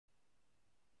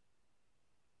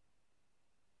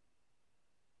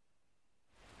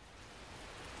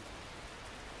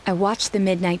I watched the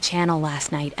Midnight Channel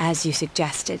last night, as you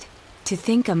suggested. To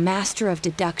think a master of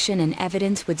deduction and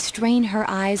evidence would strain her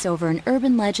eyes over an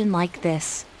urban legend like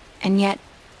this. And yet,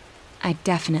 I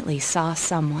definitely saw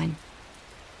someone.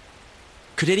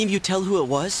 Could any of you tell who it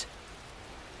was?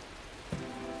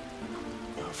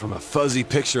 From a fuzzy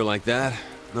picture like that,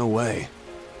 no way.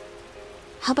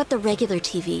 How about the regular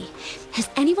TV? Has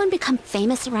anyone become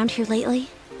famous around here lately?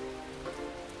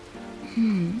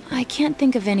 I can't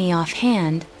think of any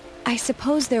offhand. I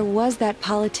suppose there was that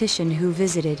politician who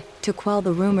visited to quell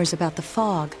the rumors about the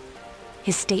fog.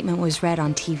 His statement was read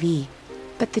on TV.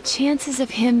 But the chances of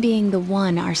him being the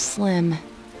one are slim.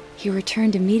 He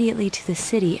returned immediately to the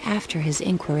city after his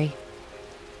inquiry.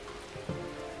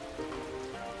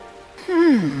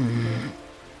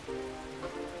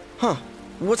 Huh.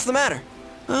 What's the matter?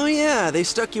 Oh yeah, they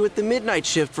stuck you with the midnight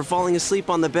shift for falling asleep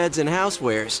on the beds and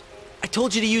housewares. I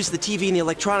told you to use the TV in the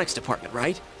electronics department,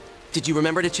 right? Did you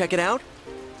remember to check it out?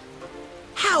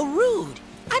 How rude!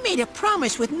 I made a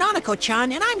promise with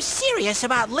Nanako-chan and I'm serious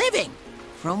about living.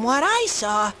 From what I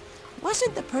saw,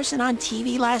 wasn't the person on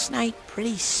TV last night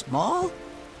pretty small?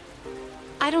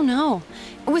 I don't know.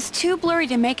 It was too blurry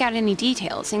to make out any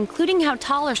details, including how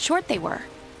tall or short they were.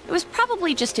 It was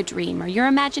probably just a dream or your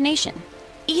imagination.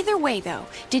 Either way, though,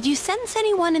 did you sense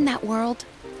anyone in that world?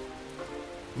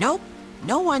 Nope.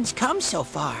 No one's come so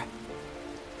far.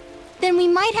 Then we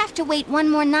might have to wait one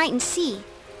more night and see.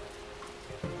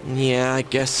 Yeah, I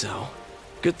guess so.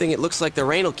 Good thing it looks like the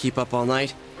rain will keep up all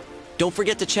night. Don't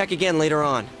forget to check again later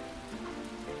on.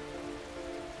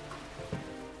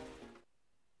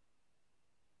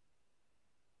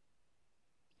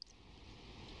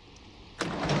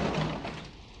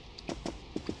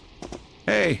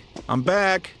 Hey, I'm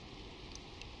back.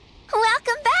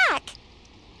 Welcome back!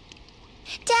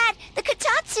 Dad, the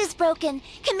kotatsu's broken.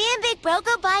 Can me and Big Bro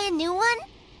go buy a new one?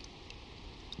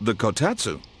 The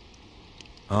kotatsu?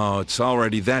 Oh, it's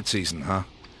already that season, huh?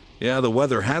 Yeah, the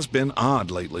weather has been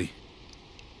odd lately.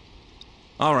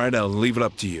 All right, I'll leave it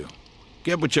up to you.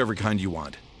 Get whichever kind you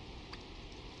want.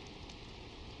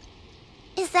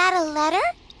 Is that a letter?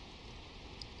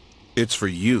 It's for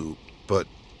you, but...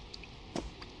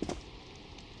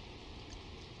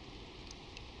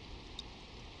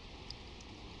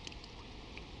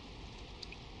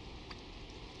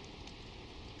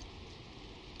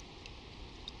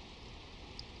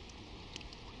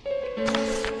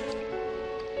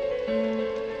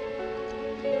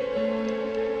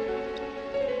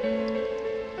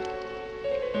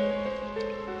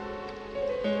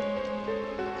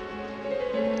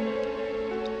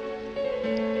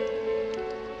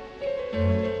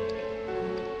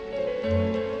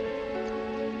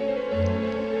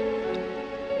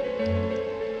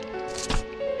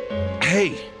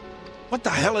 Hey, what the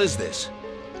hell is this?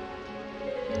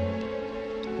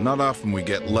 Not often we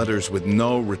get letters with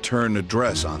no return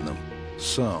address on them.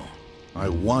 So, I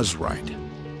was right.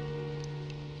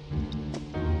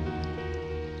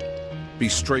 Be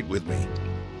straight with me.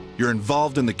 You're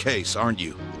involved in the case, aren't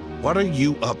you? What are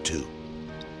you up to?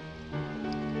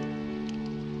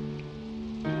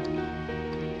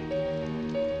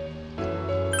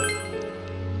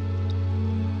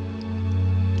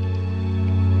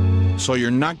 So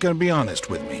you're not gonna be honest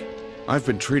with me. I've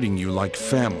been treating you like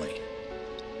family.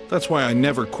 That's why I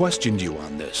never questioned you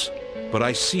on this. But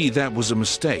I see that was a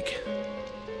mistake.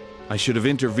 I should have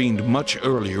intervened much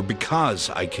earlier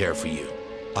because I care for you.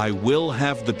 I will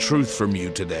have the truth from you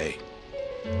today.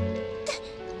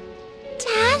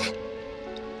 Dad?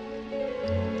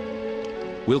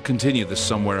 We'll continue this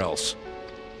somewhere else.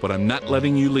 But I'm not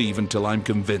letting you leave until I'm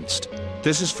convinced.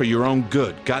 This is for your own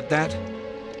good, got that?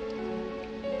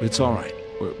 It's all right.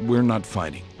 We're not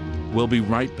fighting. We'll be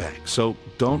right back, so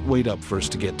don't wait up for us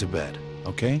to get to bed,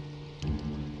 okay?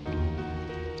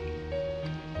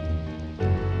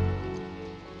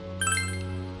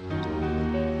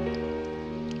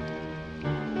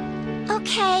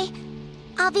 Okay.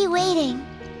 I'll be waiting.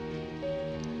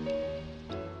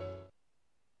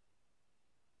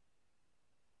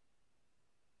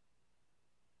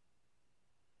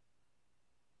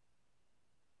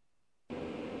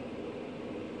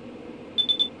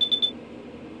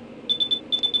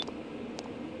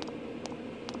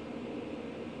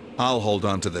 I'll hold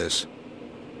on to this.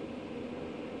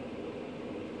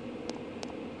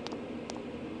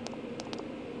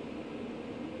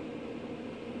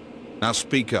 Now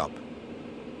speak up.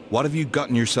 What have you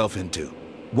gotten yourself into?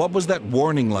 What was that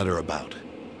warning letter about?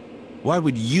 Why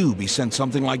would you be sent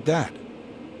something like that?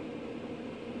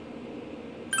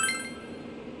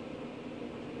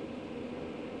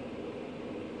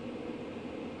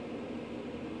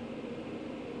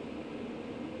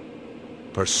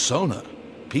 Persona?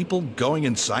 People going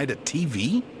inside a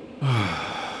TV?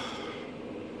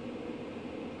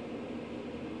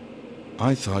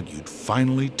 I thought you'd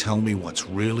finally tell me what's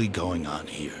really going on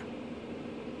here.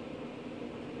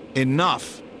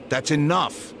 Enough! That's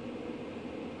enough!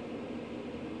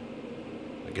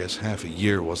 I guess half a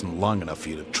year wasn't long enough for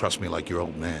you to trust me like your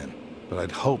old man. But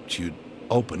I'd hoped you'd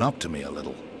open up to me a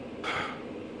little.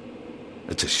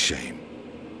 It's a shame.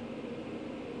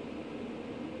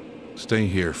 Stay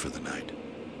here for the night.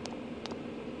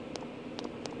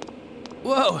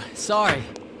 Whoa, sorry.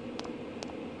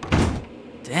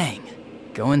 Dang.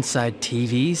 Go inside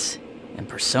TVs and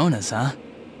personas, huh?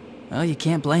 Well, you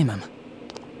can't blame him.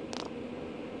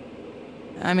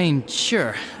 I mean,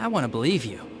 sure, I want to believe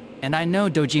you. And I know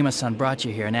Dojima-san brought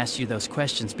you here and asked you those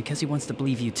questions because he wants to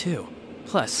believe you too.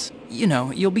 Plus, you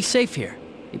know, you'll be safe here.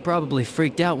 He probably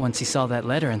freaked out once he saw that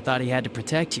letter and thought he had to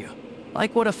protect you.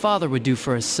 Like what a father would do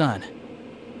for his son.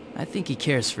 I think he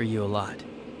cares for you a lot.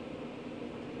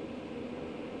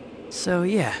 So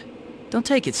yeah, don't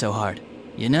take it so hard.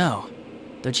 You know,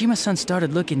 Dojima-san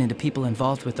started looking into people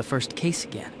involved with the first case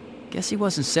again. Guess he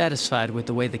wasn't satisfied with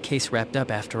the way the case wrapped up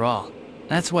after all.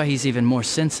 That's why he's even more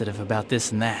sensitive about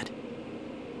this and that.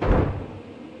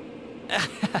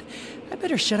 I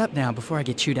better shut up now before I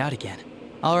get chewed out again.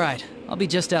 Alright, I'll be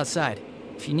just outside.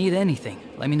 If you need anything,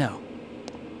 let me know.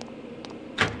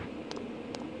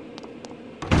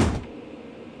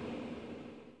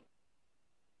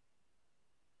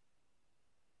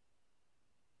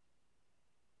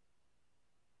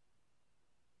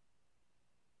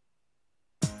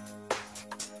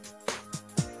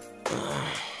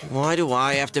 Why do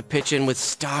I have to pitch in with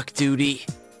stock duty?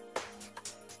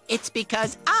 It's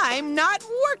because I'm not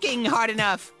working hard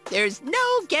enough. There's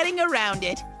no getting around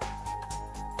it.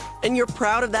 And you're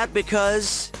proud of that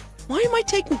because... Why am I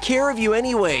taking care of you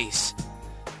anyways?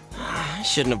 I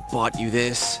shouldn't have bought you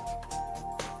this.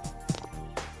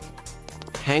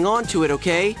 Hang on to it,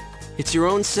 okay? It's your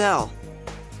own cell.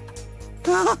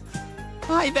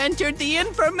 I've entered the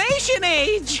information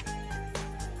age!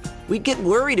 We'd get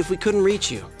worried if we couldn't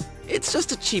reach you. It's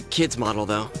just a cheap kid's model,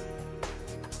 though.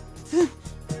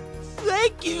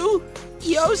 Thank you,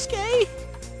 Yosuke.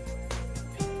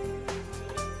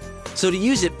 So to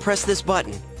use it, press this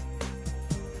button.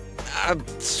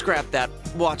 Scrap that.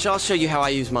 Watch, I'll show you how I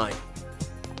use mine.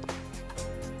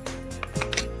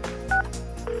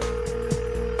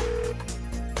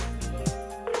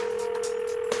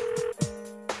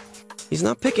 He's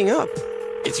not picking up.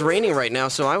 It's raining right now,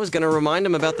 so I was gonna remind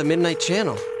him about the Midnight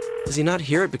Channel. Does he not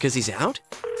hear it because he's out?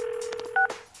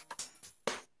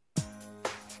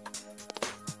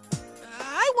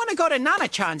 I want to go to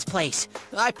Nana-chan's place.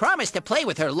 I promised to play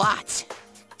with her lots.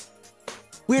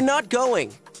 We're not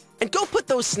going. And go put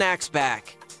those snacks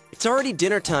back. It's already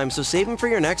dinner time, so save them for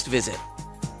your next visit.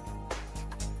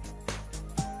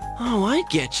 Oh, I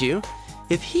get you.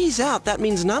 If he's out, that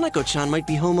means Nanako-chan might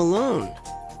be home alone.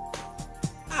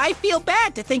 I feel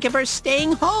bad to think of her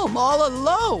staying home all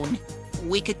alone.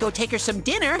 We could go take her some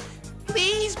dinner.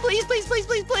 Please, please, please, please,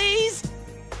 please, please.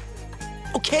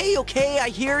 Okay, I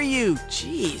hear you.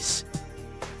 Jeez.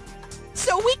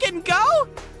 So we can go?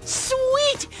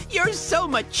 Sweet! You're so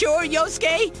mature,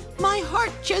 Yosuke. My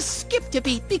heart just skipped a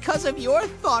beat because of your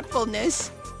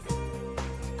thoughtfulness.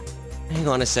 Hang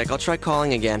on a sec, I'll try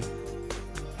calling again.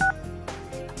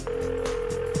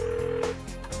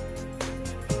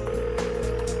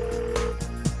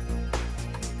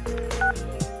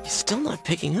 He's still not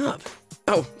picking up.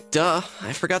 Oh, duh.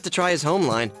 I forgot to try his home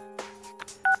line.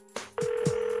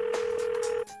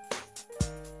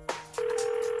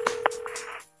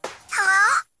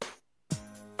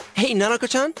 Hey,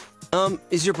 Nanako-chan?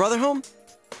 Is your brother home?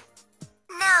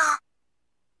 No.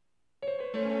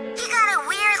 He got a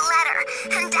weird letter,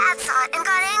 and Dad saw it and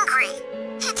got angry.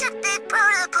 He took Big Bro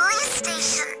to the police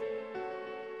station.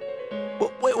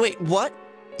 Wait, what?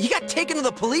 He got taken to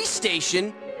the police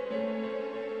station?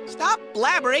 Stop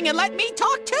blabbering and let me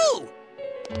talk too!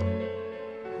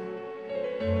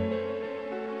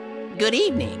 Good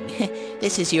evening.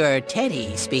 This is your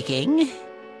Teddy speaking.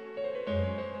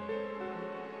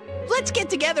 Let's get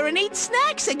together and eat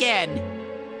snacks again!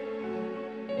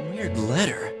 Weird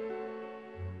letter.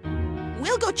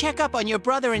 We'll go check up on your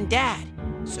brother and Dad,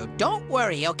 so don't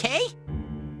worry, okay?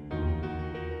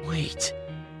 Wait,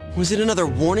 was it another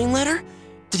warning letter?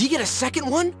 Did he get a second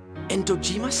one? And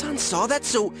Dojima-san saw that,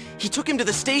 so he took him to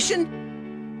the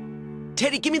station?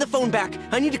 Teddy, give me the phone back.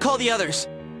 I need to call the others.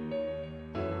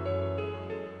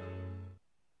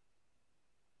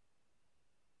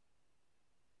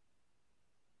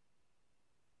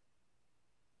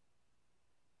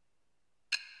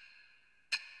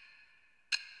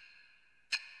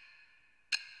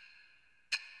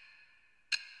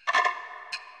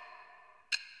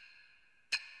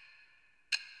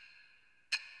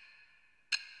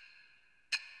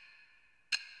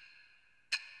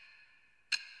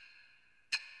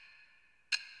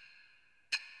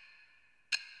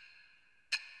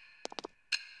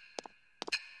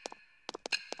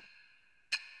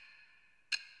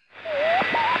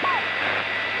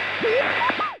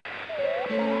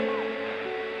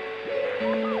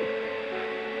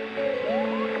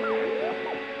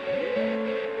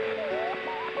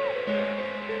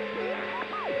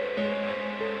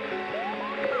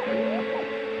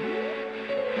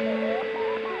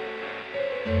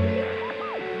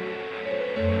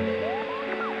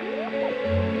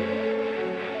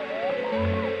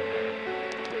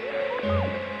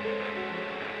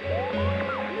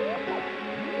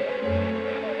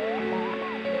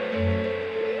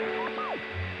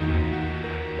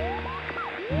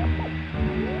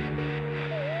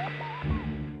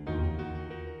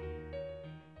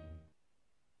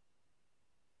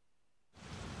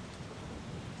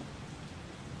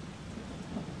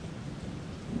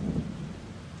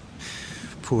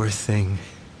 Poor thing.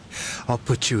 I'll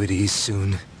put you at ease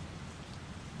soon.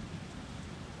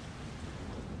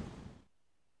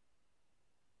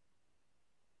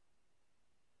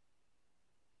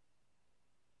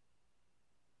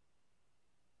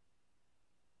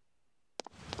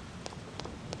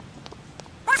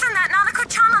 Wasn't that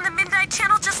Nanako-chan on the Midnight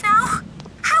Channel just now?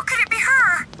 How could it be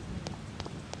her?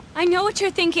 I know what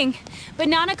you're thinking, but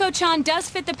Nanako-chan does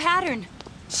fit the pattern.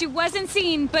 She wasn't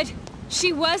seen, but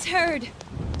she was heard.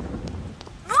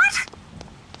 What?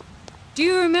 Do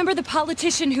you remember the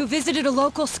politician who visited a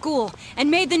local school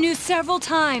and made the news several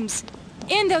times?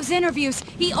 In those interviews,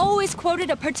 he always quoted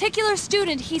a particular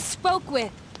student he spoke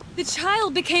with. The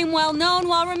child became well known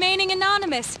while remaining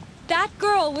anonymous. That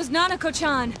girl was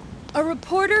Nanako-chan. A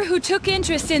reporter who took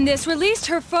interest in this released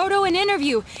her photo and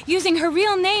interview using her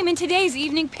real name in today's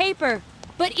evening paper.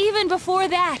 But even before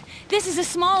that, this is a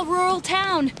small rural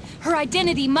town. Her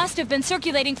identity must have been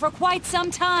circulating for quite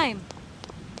some time.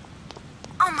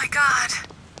 Oh my god.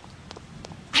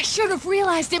 I should have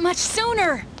realized it much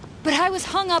sooner. But I was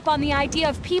hung up on the idea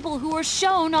of people who were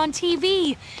shown on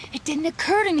TV. It didn't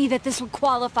occur to me that this would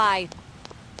qualify.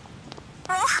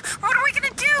 Well, what are we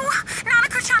gonna do?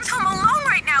 Nanako-chan's home alone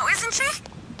right now, isn't she?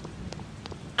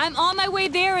 I'm on my way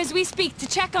there as we speak to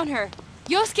check on her.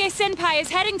 Yosuke-senpai is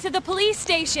heading to the police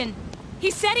station. He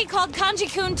said he called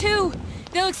Kanji-kun too.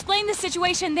 They'll explain the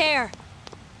situation there.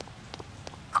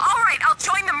 Alright, I'll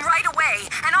join them right away,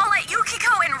 and I'll let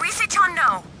Yukiko and Rise-chan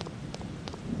know.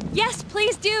 Yes,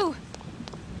 please do.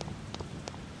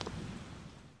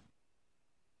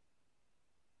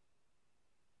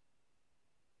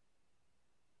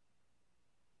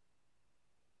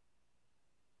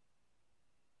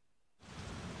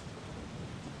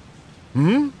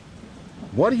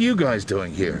 What are you guys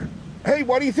doing here? Hey,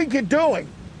 what do you think you're doing?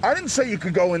 I didn't say you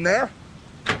could go in there.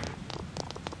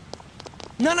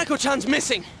 Nanako-chan's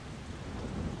missing!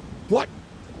 What?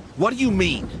 What do you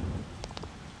mean?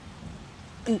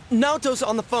 Naoto's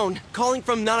on the phone, calling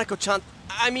from Nanako-chan.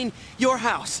 I mean, your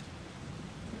house.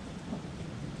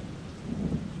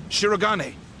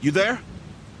 Shirogane, you there?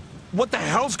 What the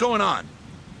hell's going on?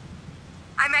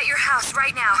 I'm at your house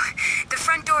right now. The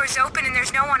front door is open and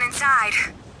there's no one inside.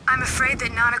 I'm afraid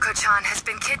that Nanako-chan has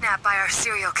been kidnapped by our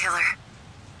serial killer.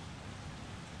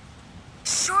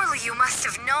 Surely you must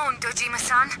have known,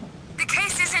 Dojima-san. The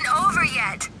case isn't over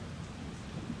yet.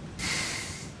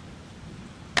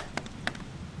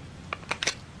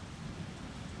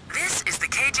 This is the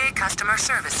KJ Customer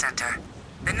Service Center.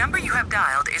 The number you have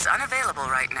dialed is unavailable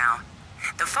right now.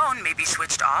 The phone may be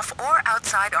switched off or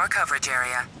outside our coverage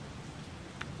area.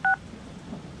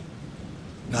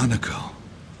 Nanako.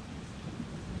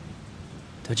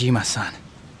 Dojima-san.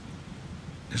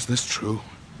 Is this true?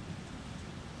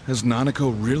 Has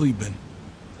Nanako really been...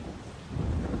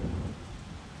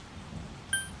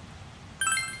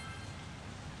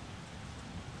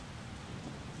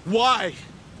 Why?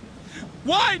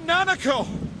 Why, Nanako?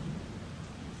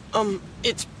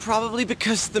 It's probably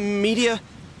because the media...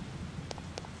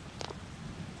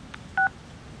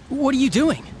 What are you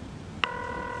doing?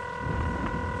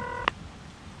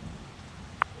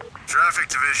 Traffic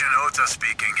Division, Ota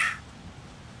speaking.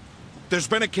 There's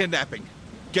been a kidnapping.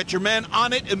 Get your man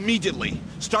on it immediately.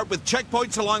 Start with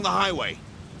checkpoints along the highway.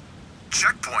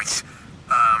 Checkpoints?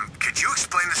 Could you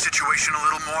explain the situation a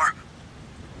little more?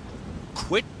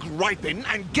 Quit griping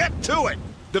and get to it!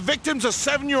 The victim's a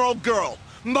 7-year-old girl.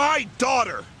 My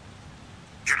daughter!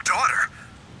 Your daughter?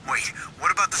 Wait,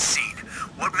 what about the scene?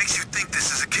 What makes you think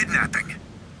this is a kidnapping?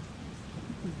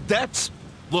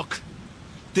 Look,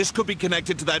 this could be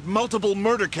connected to that multiple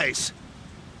murder case.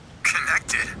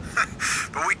 Connected?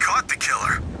 But we caught the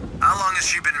killer. How long has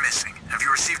she been missing? Have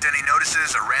you received any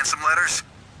notices or ransom letters?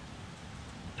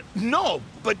 No,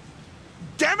 but...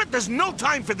 Damn it, there's no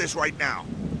time for this right now.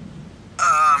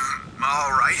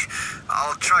 All right.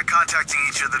 I'll try contacting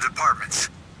each of the departments.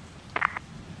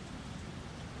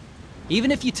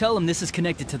 Even if you tell them this is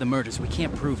connected to the murders, we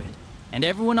can't prove it. And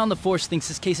everyone on the force thinks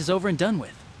this case is over and done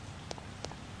with.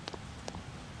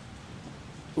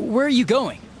 Where are you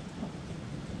going?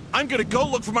 I'm gonna go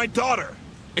look for my daughter.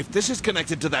 If this is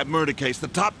connected to that murder case, the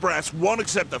top brass won't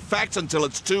accept the facts until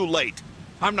it's too late.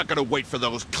 I'm not gonna wait for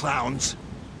those clowns.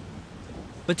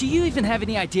 But do you even have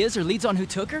any ideas or leads on who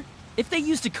took her? If they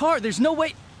used a car, there's no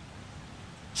way...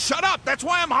 Shut up! That's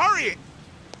why I'm hurrying!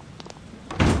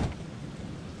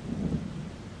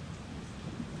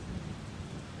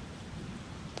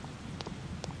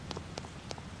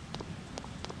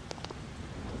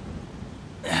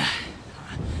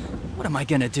 What am I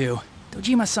gonna do?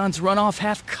 Dojima-san's run off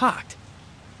half-cocked.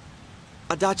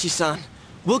 Adachi-san,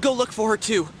 we'll go look for her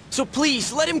too. So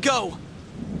please, let him go!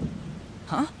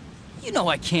 Huh? You know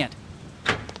I can't.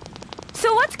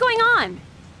 So what's going on?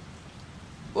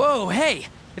 Whoa, hey!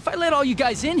 If I let all you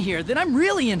guys in here, then I'm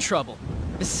really in trouble.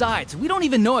 Besides, we don't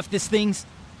even know if this thing's...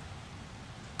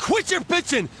 Quit your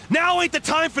bitching! Now ain't the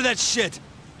time for that shit!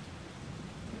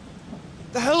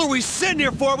 The hell are we sitting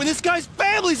here for when this guy's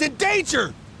family's in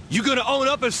danger? You gonna own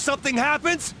up if something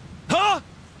happens? Huh?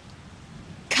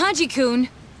 Kanji-kun!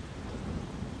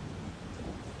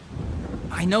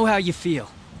 I know how you feel,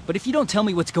 but if you don't tell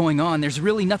me what's going on, there's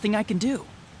really nothing I can do.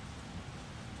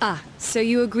 Ah, so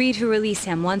you agree to release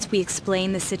him once we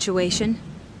explain the situation?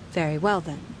 Very well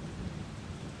then.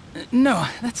 No,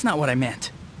 that's not what I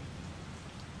meant.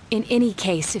 In any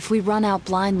case, if we run out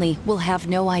blindly, we'll have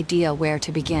no idea where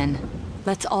to begin.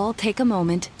 Let's all take a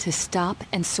moment to stop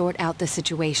and sort out the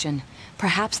situation.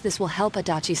 Perhaps this will help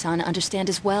Adachi-san understand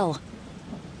as well.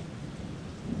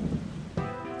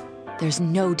 There's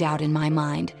no doubt in my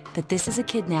mind that this is a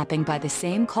kidnapping by the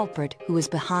same culprit who is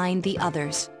behind the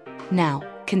others. Now,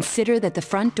 consider that the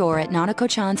front door at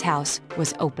Nanako-chan's house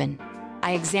was open.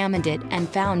 I examined it and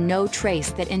found no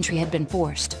trace that entry had been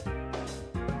forced.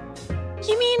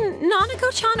 You mean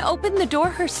Nanako-chan opened the door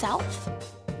herself?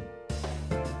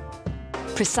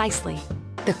 Precisely.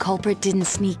 The culprit didn't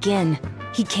sneak in.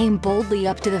 He came boldly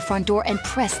up to the front door and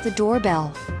pressed the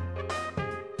doorbell.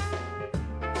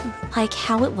 Like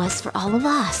how it was for all of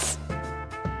us.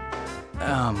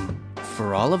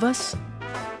 For all of us?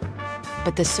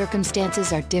 But the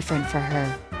circumstances are different for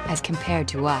her, as compared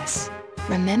to us.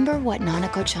 Remember what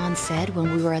Nanako-chan said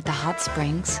when we were at the hot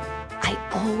springs? I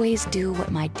always do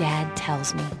what my dad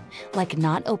tells me, like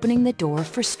not opening the door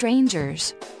for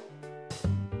strangers.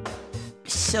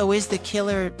 So is the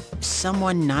killer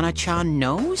someone Nana-chan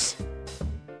knows?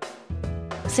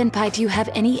 Senpai, do you have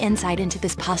any insight into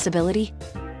this possibility?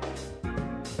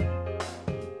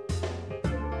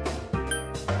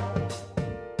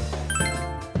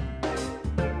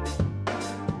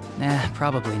 Nah,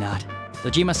 probably not.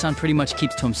 Dojima-san pretty much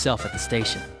keeps to himself at the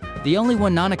station. The only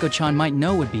one Nanako-chan might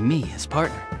know would be me, his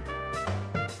partner.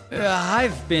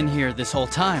 I've been here this whole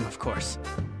time, of course.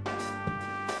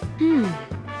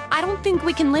 I don't think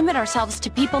we can limit ourselves to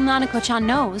people Nanako-chan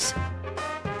knows.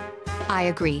 I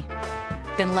agree.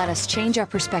 Then let us change our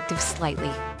perspective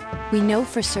slightly. We know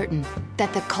for certain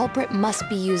that the culprit must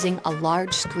be using a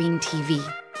large screen TV.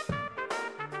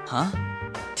 Huh?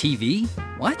 TV?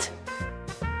 What?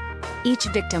 Each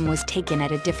victim was taken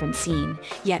at a different scene,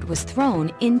 yet was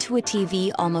thrown into a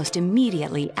TV almost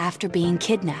immediately after being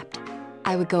kidnapped.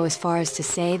 I would go as far as to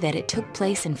say that it took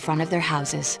place in front of their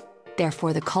houses.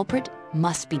 Therefore, the culprit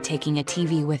must be taking a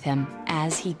TV with him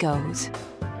as he goes.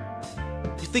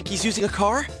 You think he's using a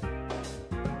car?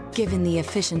 Given the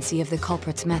efficiency of the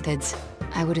culprit's methods,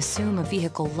 I would assume a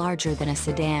vehicle larger than a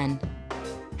sedan.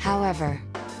 However,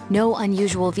 no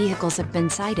unusual vehicles have been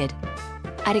sighted.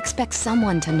 I'd expect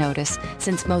someone to notice,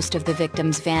 since most of the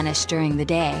victims vanished during the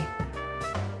day.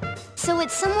 So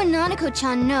it's someone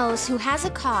Nanako-chan knows who has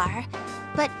a car,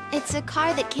 but it's a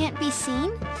car that can't be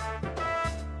seen?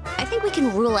 I think we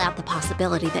can rule out the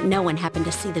possibility that no one happened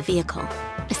to see the vehicle,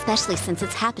 especially since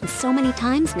it's happened so many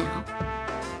times now.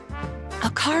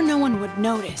 A car no one would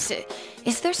notice.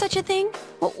 Is there such a thing?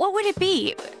 What would it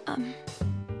be?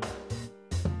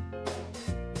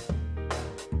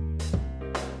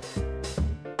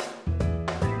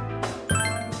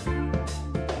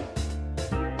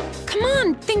 Come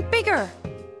on, think bigger.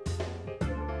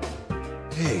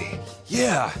 Hey,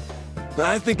 yeah.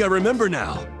 I think I remember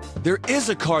now. There is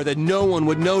a car that no one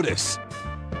would notice.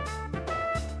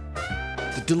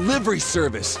 The delivery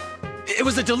service. It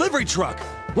was a delivery truck.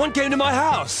 One came to my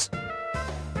house.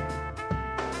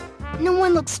 No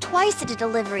one looks twice at a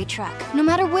delivery truck, no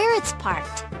matter where it's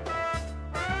parked.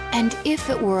 And if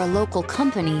it were a local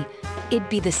company, it'd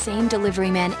be the same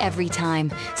delivery man every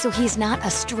time, so he's not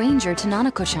a stranger to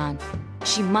Nanako-chan.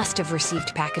 She must have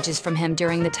received packages from him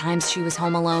during the times she was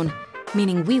home alone,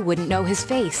 meaning we wouldn't know his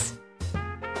face.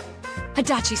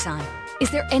 Adachi-san,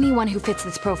 is there anyone who fits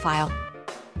this profile?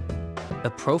 A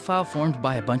profile formed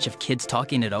by a bunch of kids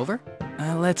talking it over?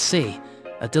 Let's see.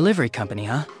 A delivery company,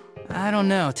 huh? I don't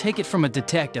know. Take it from a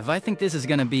detective. I think this is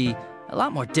gonna be a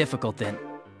lot more difficult than...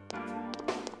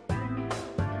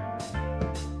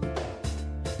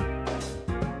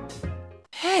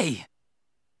 Hey!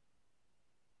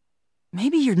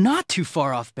 Maybe you're not too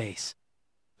far off base.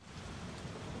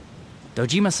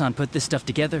 Dojima-san put this stuff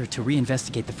together to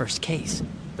reinvestigate the first case,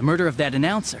 the murder of that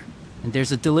announcer. And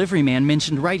there's a delivery man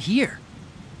mentioned right here.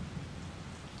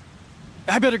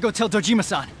 I better go tell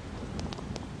Dojima-san.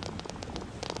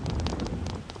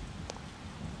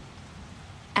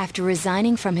 After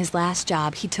resigning from his last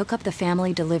job, he took up the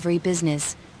family delivery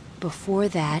business. Before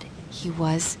that, he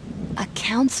was a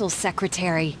council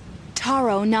secretary.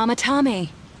 Taro Namatame.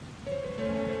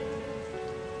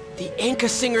 The Anka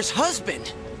singer's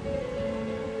husband!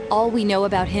 All we know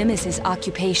about him is his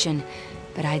occupation,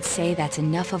 but I'd say that's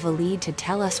enough of a lead to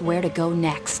tell us where to go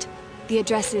next. The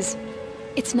address is...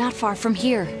 it's not far from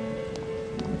here.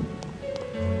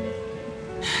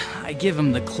 I give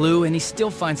him the clue, and he still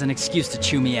finds an excuse to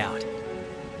chew me out.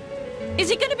 Is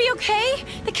he gonna be okay?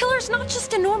 The killer's not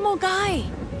just a normal guy.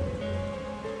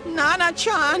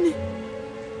 Nana-chan!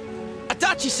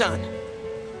 Adachi-san!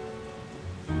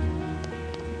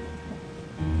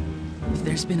 If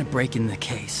there's been a break in the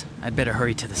case, I'd better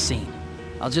hurry to the scene.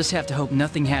 I'll just have to hope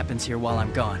nothing happens here while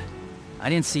I'm gone. I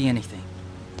didn't see anything.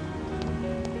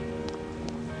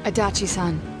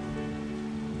 Adachi-san.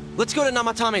 Let's go to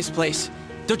Namatame's place.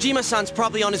 Dojima-san's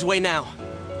probably on his way now.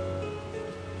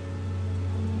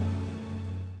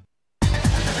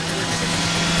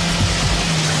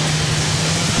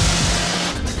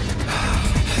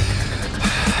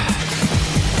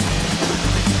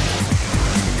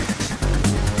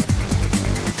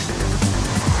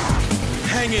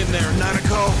 Hang in there,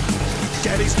 Nanako.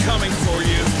 Daddy's coming for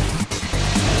you.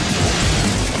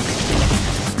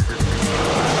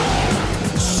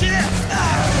 Shit!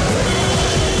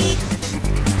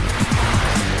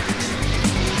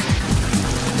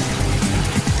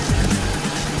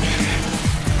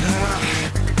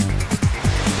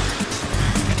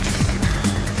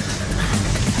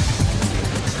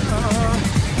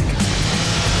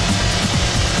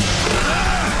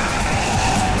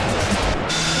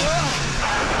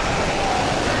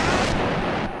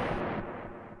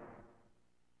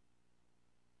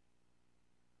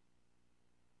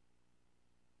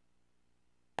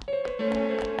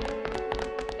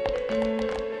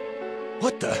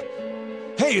 What the?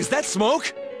 Hey, is that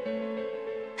smoke?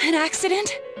 An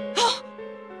accident?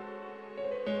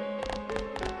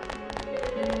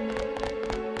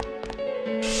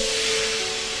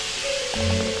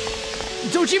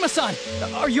 Dojima-san!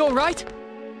 Are you alright?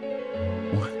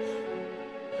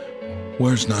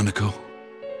 Where's Nanako?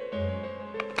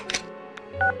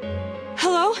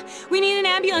 Hello? We need an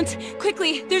ambulance.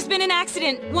 Quickly, there's been an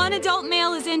accident. One adult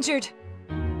male is injured.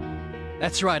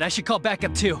 That's right, I should call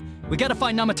backup too. We gotta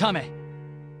find Namatame.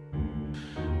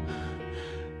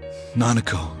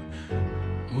 Nanako.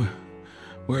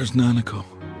 Where's Nanako?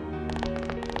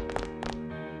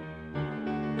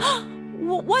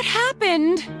 What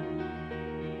happened?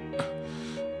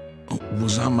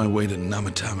 Was on my way to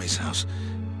Namatame's house.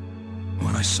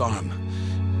 When I saw him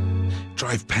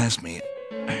drive past me,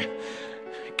 I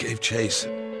gave chase,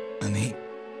 and he...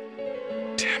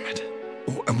 Damn it.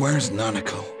 And where's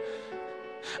Nanako?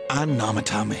 I'm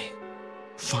Namatame.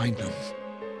 Find him.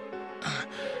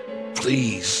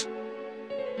 Please.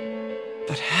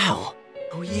 But how?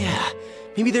 Oh yeah,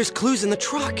 maybe there's clues in the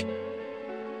truck.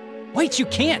 Wait, you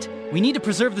can't! We need to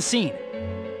preserve the scene.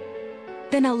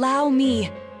 Then allow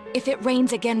me. If it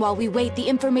rains again while we wait, the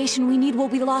information we need will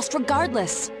be lost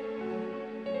regardless.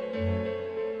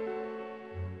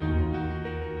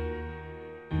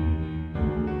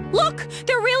 Look!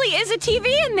 There really is a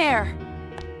TV in there!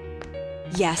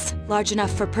 Yes, large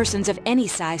enough for persons of any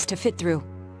size to fit through.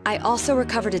 I also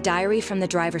recovered a diary from the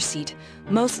driver's seat,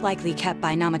 most likely kept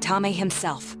by Namatame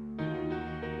himself.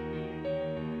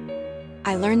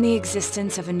 I learned the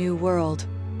existence of a new world,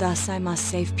 thus I must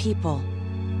save people.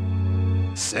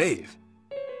 Save?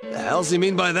 The hell's he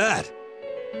mean by that?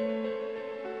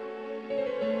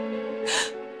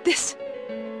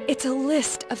 It's a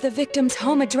list of the victims'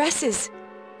 home addresses.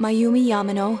 Mayumi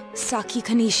Yamano, Saki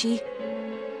Kanishi,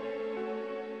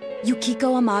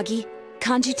 Yukiko Amagi,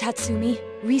 Kanji Tatsumi,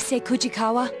 Rise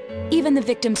Kujikawa. Even the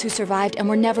victims who survived and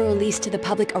were never released to the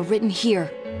public are written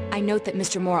here. I note that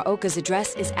Mr. Muraoka's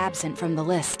address is absent from the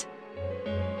list.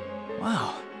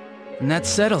 Wow. And that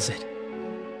settles it.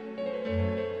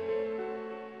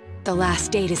 The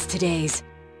last date is today's.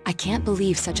 I can't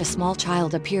believe such a small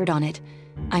child appeared on it.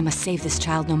 I must save this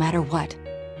child no matter what.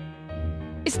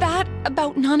 Is that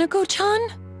about Nanako-chan?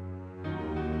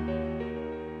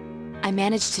 I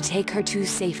managed to take her to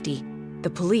safety. The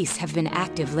police have been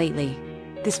active lately.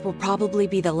 This will probably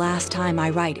be the last time I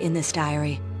write in this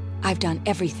diary. I've done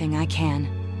everything I can.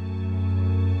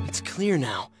 It's clear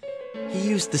now. He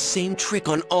used the same trick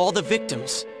on all the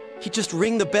victims. He'd just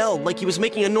ring the bell like he was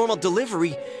making a normal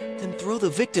delivery, then throw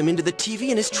the victim into the TV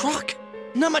in his truck.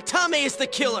 Namatame is the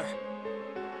killer!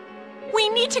 We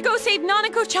need to go save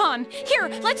Nanako-chan! Here,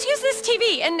 let's use this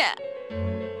TV and...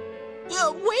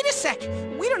 Wait a sec!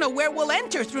 We don't know where we'll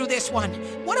enter through this one.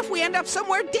 What if we end up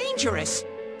somewhere dangerous?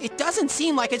 It doesn't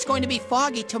seem like it's going to be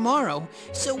foggy tomorrow,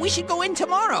 so we should go in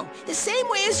tomorrow, the same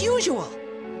way as usual.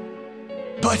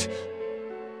 But...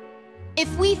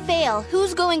 If we fail,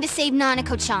 who's going to save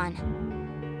Nanako-chan?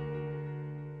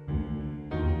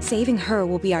 Saving her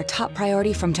will be our top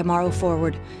priority from tomorrow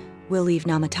forward. We'll leave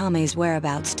Namatame's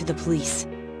whereabouts to the police.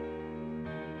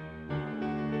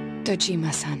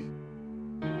 Dojima-san.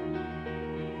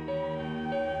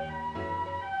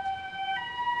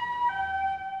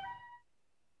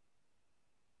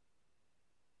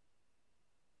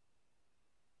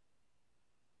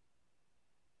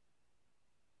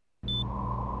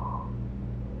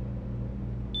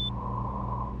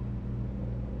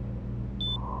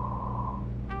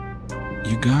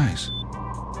 You guys.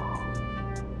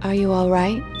 Are you all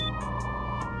right?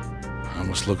 I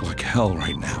must look like hell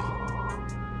right now.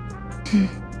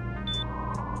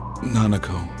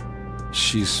 Nanako,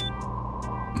 she's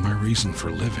my reason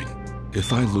for living.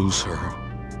 If I lose her,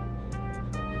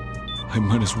 I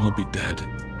might as well be dead.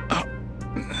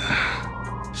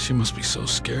 She must be so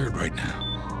scared right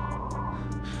now.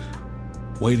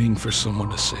 Waiting for someone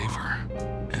to save her.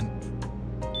 And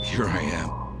here I am.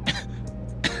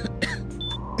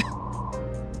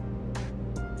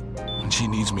 When she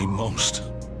needs me most.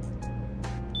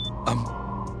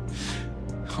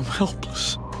 I'm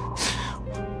helpless.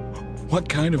 What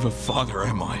kind of a father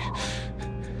am I?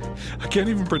 I can't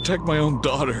even protect my own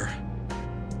daughter.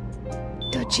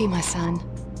 Dojima-san.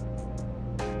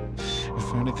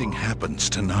 If anything happens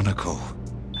to Nanako,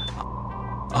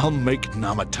 I'll make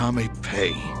Namatame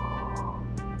pay.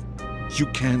 You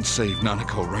can save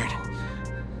Nanako, right?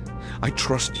 I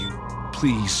trust you.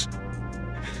 Please,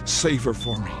 save her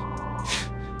for me.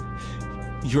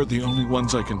 You're the only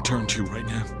ones I can turn to right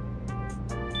now.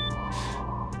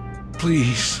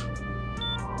 Please.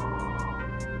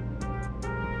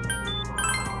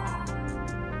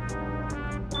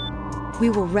 We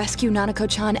will rescue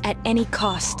Nanako-chan at any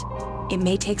cost. It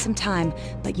may take some time,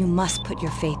 but you must put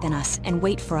your faith in us and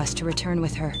wait for us to return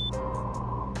with her.